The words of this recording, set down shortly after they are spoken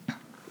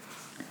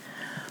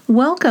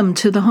Welcome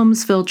to the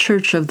Holmesville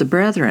Church of the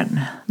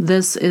Brethren.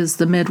 This is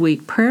the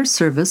Midweek prayer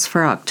service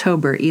for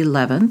October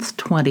 11th,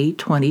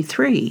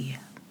 2023.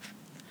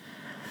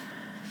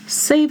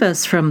 Save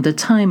us from the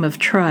time of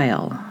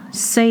trial.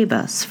 Save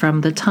us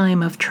from the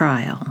time of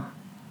trial.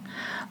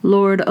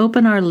 Lord,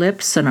 open our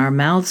lips and our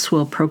mouths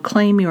will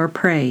proclaim your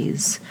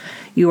praise.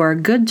 You are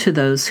good to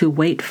those who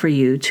wait for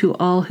you, to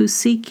all who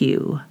seek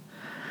you.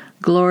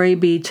 Glory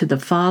be to the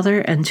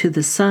Father, and to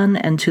the Son,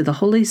 and to the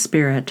Holy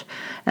Spirit,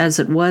 as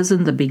it was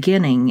in the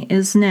beginning,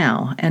 is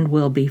now, and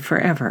will be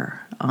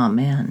forever.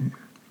 Amen.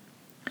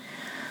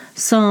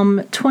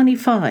 Psalm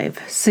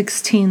 25,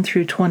 16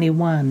 through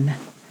 21.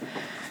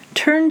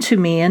 Turn to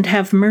me and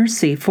have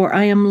mercy, for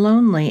I am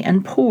lonely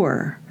and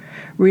poor.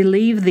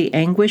 Relieve the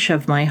anguish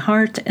of my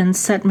heart and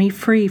set me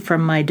free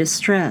from my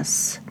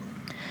distress.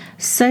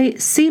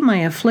 See my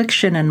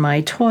affliction and my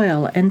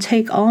toil, and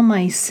take all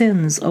my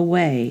sins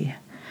away.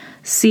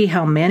 See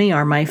how many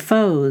are my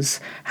foes,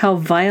 how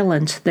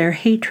violent their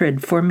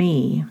hatred for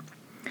me.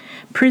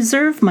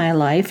 Preserve my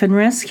life and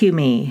rescue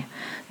me.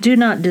 Do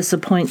not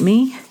disappoint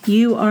me.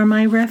 You are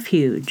my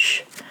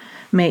refuge.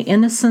 May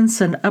innocence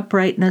and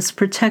uprightness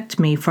protect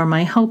me, for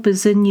my hope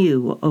is in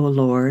you, O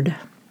Lord.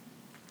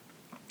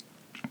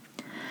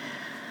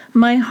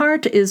 My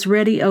heart is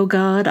ready, O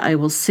God. I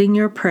will sing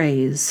your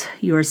praise.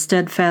 Your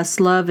steadfast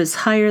love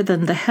is higher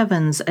than the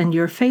heavens, and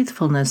your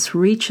faithfulness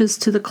reaches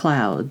to the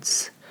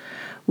clouds.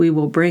 We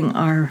will bring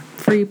our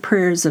free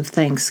prayers of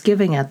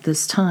thanksgiving at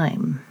this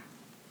time.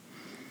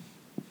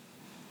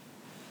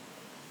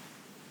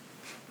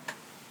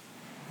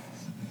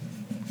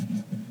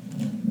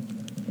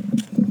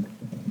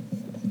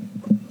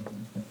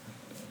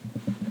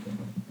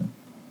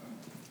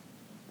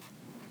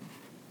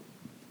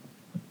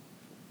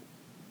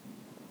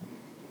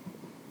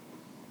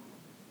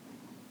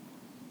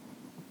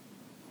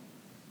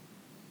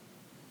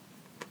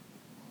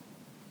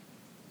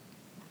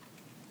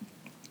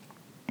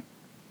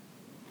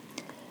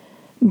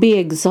 Be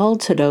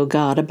exalted, O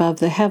God, above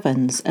the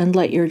heavens, and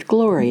let your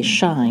glory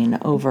shine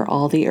over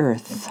all the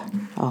earth.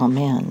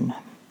 Amen.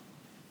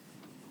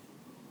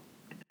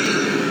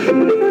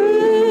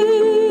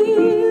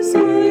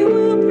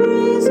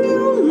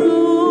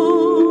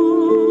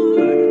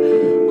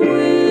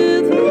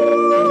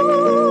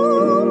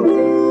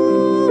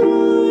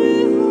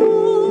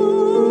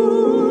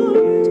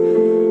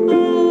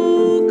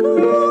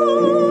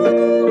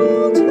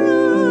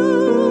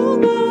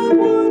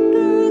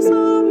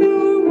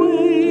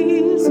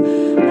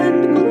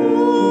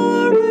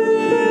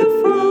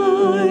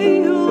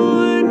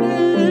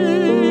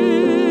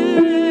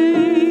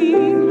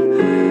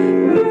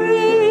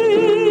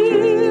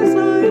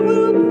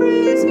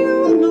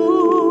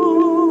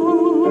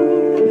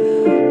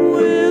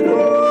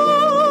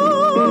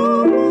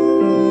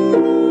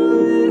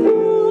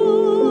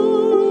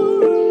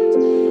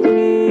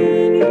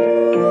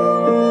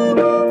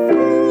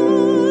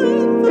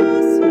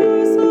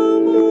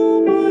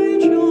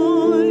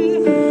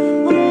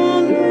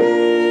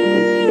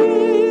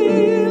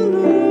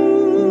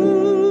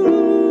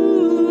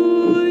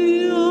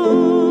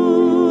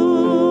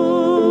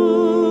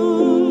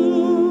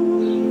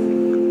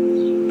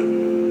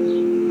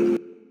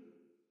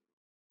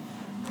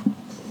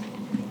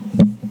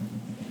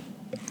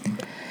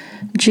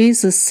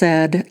 Jesus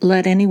said,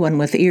 "Let anyone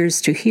with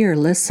ears to hear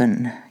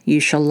listen. You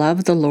shall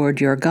love the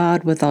Lord your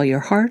God with all your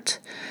heart,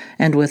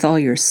 and with all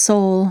your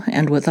soul,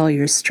 and with all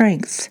your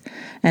strength,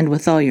 and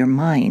with all your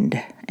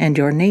mind, and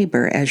your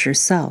neighbor as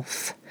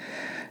yourself.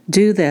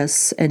 Do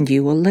this, and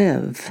you will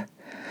live."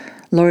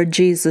 Lord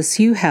Jesus,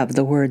 you have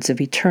the words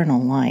of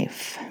eternal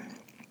life.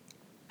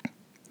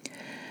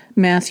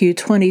 Matthew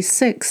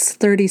 26,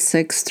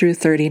 36 through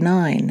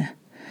 39.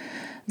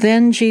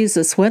 Then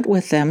Jesus went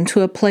with them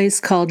to a place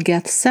called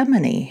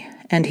Gethsemane,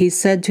 and he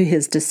said to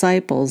his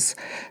disciples,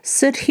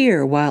 "Sit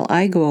here while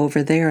I go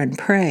over there and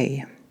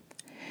pray."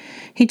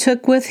 He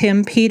took with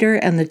him Peter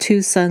and the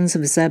 2 sons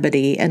of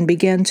Zebedee and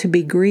began to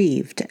be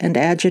grieved and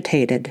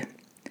agitated.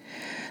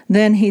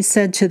 Then he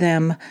said to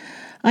them,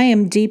 "I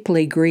am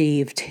deeply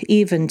grieved,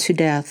 even to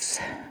death.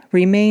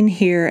 Remain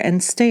here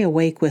and stay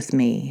awake with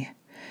me."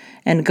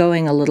 And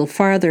going a little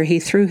farther, he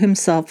threw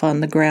himself on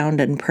the ground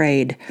and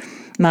prayed,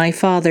 "My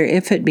Father,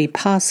 if it be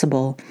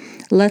possible,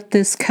 let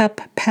this cup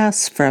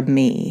pass from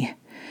me.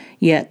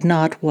 Yet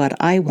not what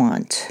I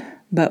want,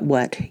 but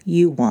what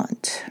you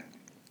want."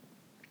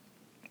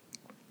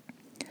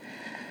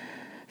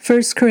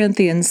 1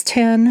 Corinthians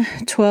 10,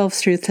 12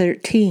 through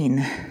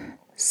 13.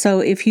 So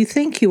if you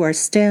think you are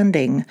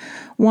standing,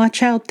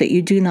 watch out that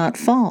you do not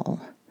fall.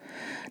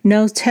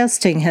 No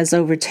testing has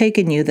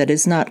overtaken you that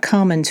is not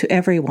common to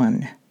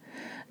everyone.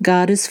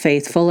 God is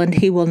faithful, and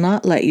he will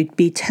not let you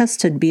be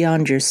tested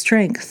beyond your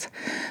strength.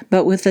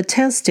 But with the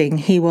testing,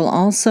 he will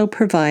also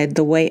provide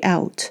the way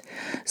out,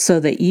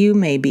 so that you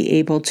may be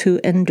able to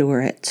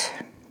endure it.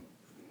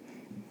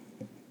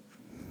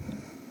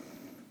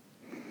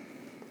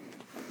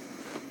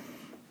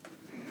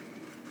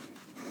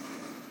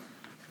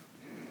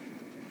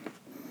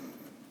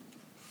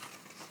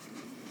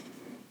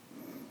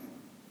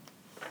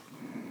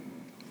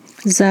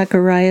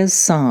 Zechariah's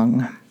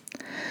Song.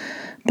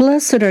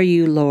 Blessed are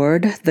you,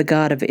 Lord, the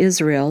God of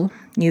Israel.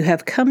 You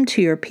have come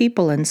to your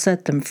people and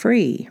set them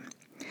free.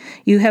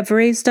 You have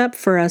raised up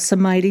for us a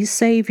mighty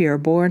Savior,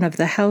 born of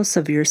the house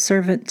of your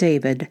servant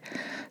David.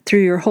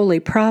 Through your holy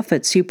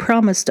prophets you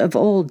promised of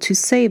old to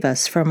save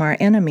us from our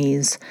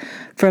enemies,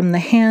 from the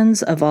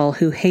hands of all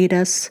who hate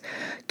us,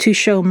 to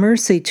show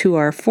mercy to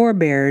our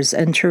forebears,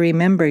 and to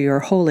remember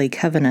your holy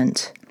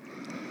covenant.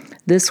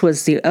 This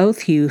was the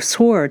oath you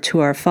swore to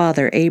our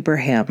father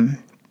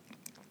Abraham,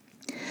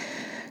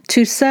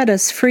 to set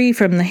us free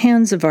from the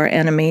hands of our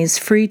enemies,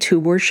 free to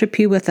worship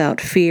you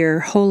without fear,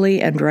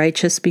 holy and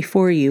righteous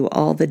before you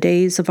all the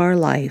days of our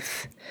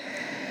life.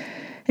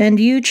 And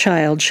you,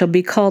 child, shall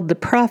be called the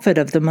prophet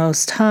of the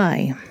Most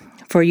High,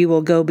 for you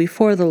will go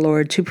before the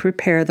Lord to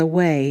prepare the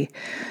way,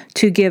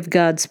 to give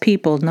God's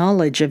people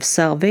knowledge of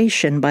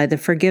salvation by the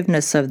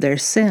forgiveness of their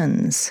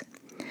sins.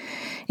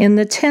 In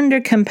the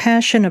tender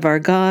compassion of our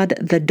God,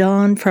 the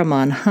dawn from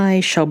on high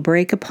shall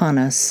break upon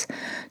us,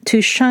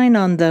 to shine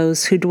on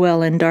those who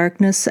dwell in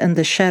darkness and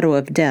the shadow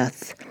of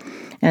death,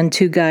 and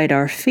to guide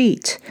our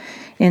feet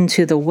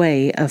into the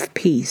way of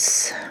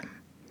peace.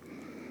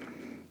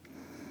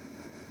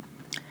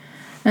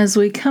 As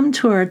we come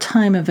to our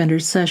time of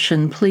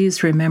intercession,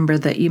 please remember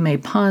that you may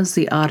pause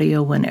the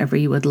audio whenever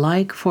you would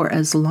like, for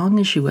as long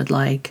as you would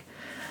like,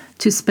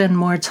 to spend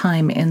more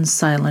time in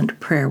silent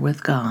prayer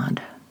with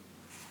God.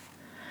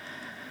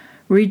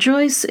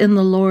 Rejoice in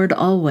the Lord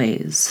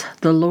always.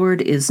 The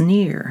Lord is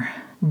near.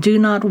 Do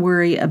not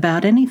worry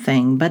about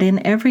anything, but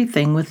in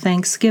everything with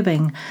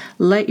thanksgiving,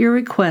 let your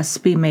requests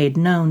be made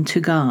known to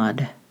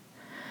God.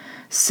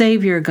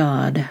 Savior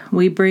God,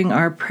 we bring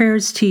our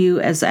prayers to you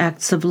as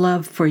acts of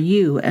love for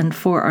you and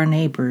for our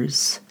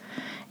neighbors.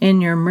 In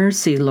your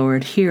mercy,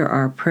 Lord, hear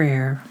our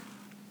prayer.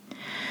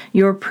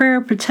 Your prayer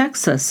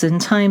protects us in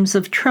times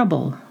of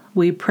trouble.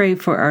 We pray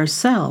for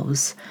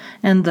ourselves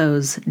and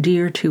those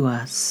dear to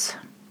us.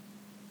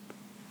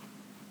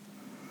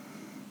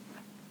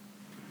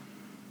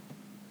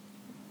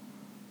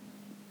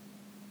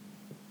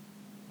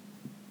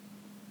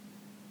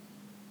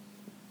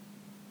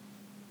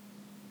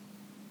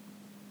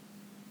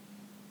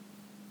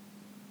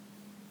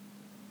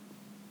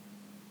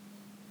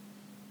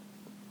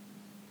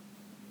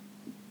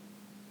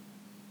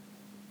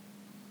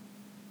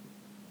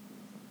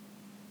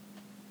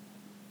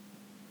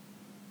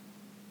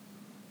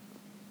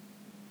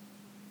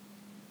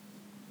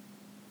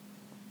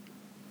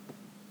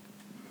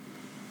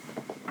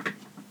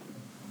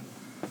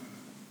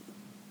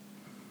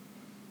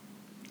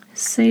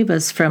 Save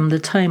us from the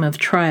time of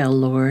trial,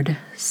 Lord.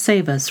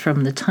 Save us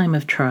from the time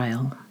of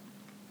trial.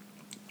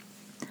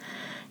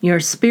 Your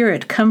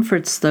Spirit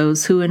comforts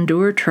those who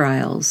endure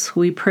trials.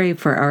 We pray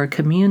for our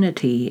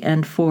community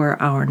and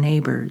for our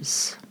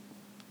neighbors.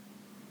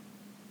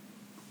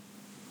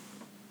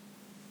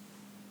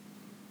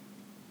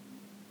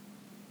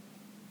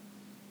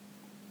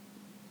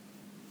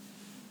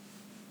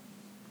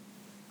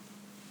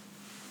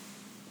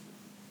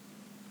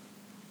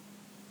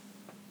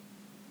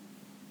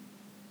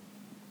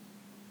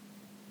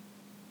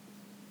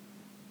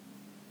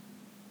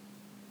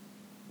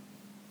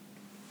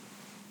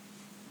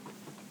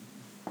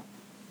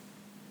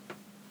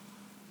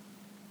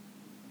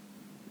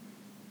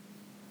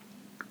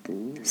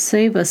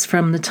 Save us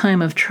from the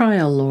time of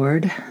trial,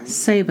 Lord.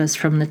 Save us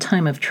from the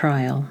time of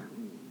trial.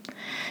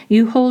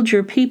 You hold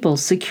your people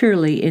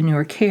securely in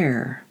your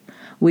care.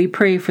 We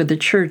pray for the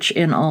church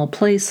in all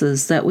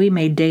places that we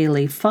may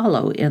daily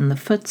follow in the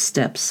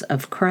footsteps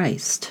of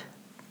Christ.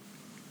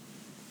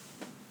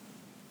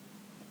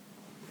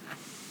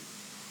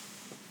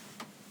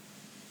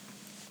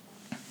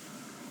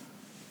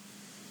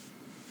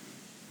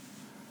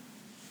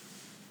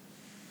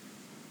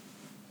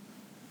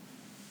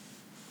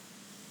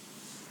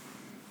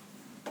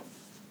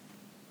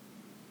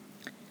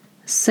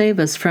 Save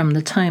us from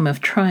the time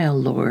of trial,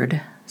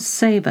 Lord.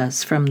 Save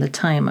us from the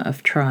time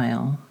of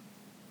trial.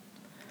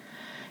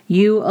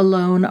 You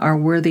alone are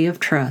worthy of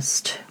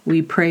trust.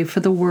 We pray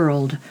for the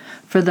world,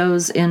 for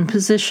those in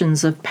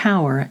positions of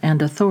power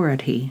and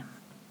authority.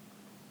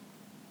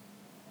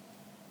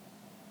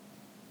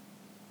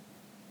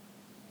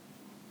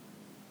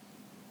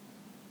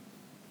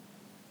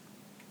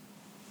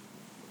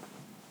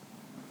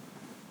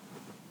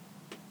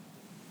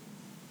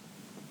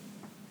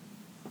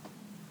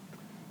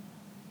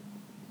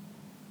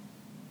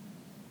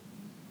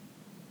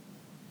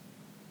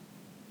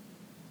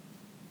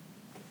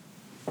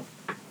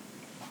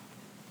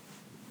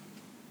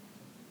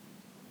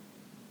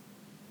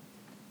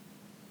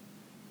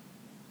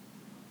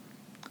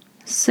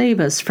 Save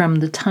us from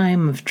the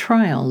time of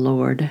trial,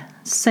 Lord.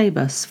 Save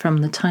us from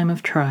the time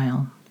of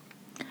trial.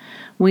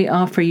 We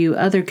offer you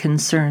other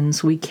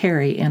concerns we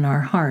carry in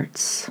our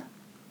hearts.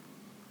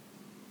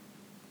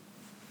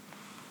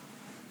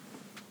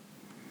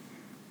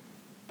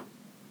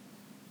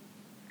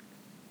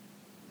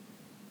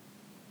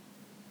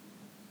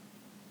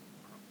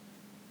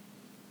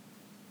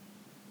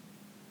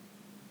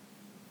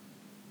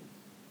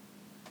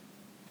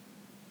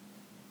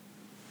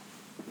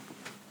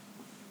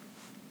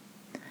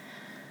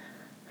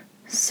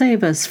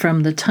 Save us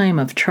from the time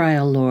of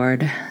trial,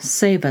 Lord.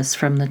 Save us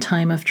from the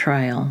time of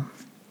trial.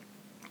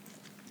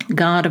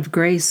 God of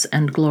grace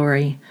and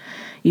glory,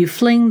 you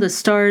fling the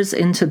stars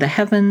into the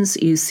heavens,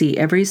 you see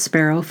every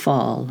sparrow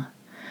fall.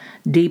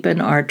 Deepen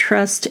our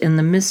trust in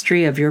the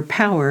mystery of your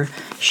power,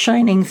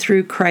 shining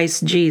through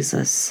Christ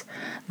Jesus,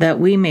 that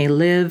we may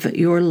live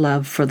your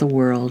love for the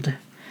world.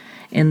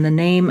 In the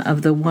name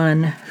of the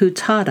one who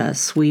taught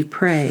us, we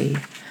pray.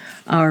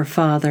 Our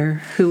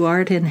Father, who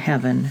art in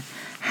heaven,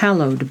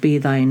 hallowed be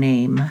thy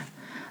name.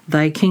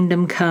 Thy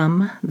kingdom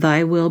come,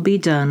 thy will be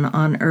done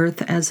on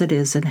earth as it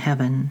is in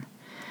heaven.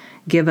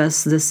 Give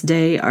us this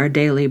day our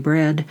daily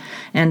bread,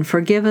 and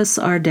forgive us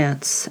our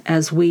debts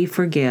as we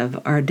forgive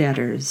our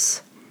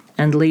debtors.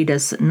 And lead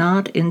us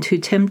not into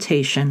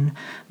temptation,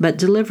 but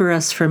deliver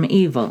us from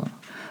evil.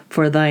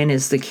 For thine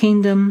is the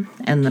kingdom,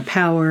 and the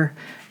power,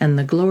 and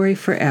the glory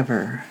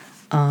forever.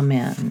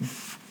 Amen.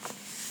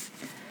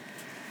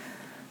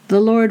 The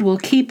Lord will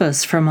keep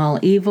us from all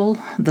evil.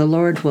 The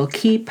Lord will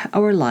keep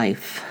our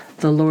life.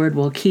 The Lord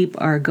will keep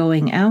our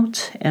going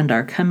out and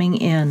our coming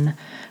in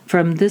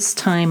from this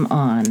time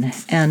on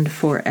and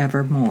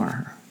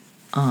forevermore.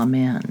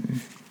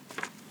 Amen.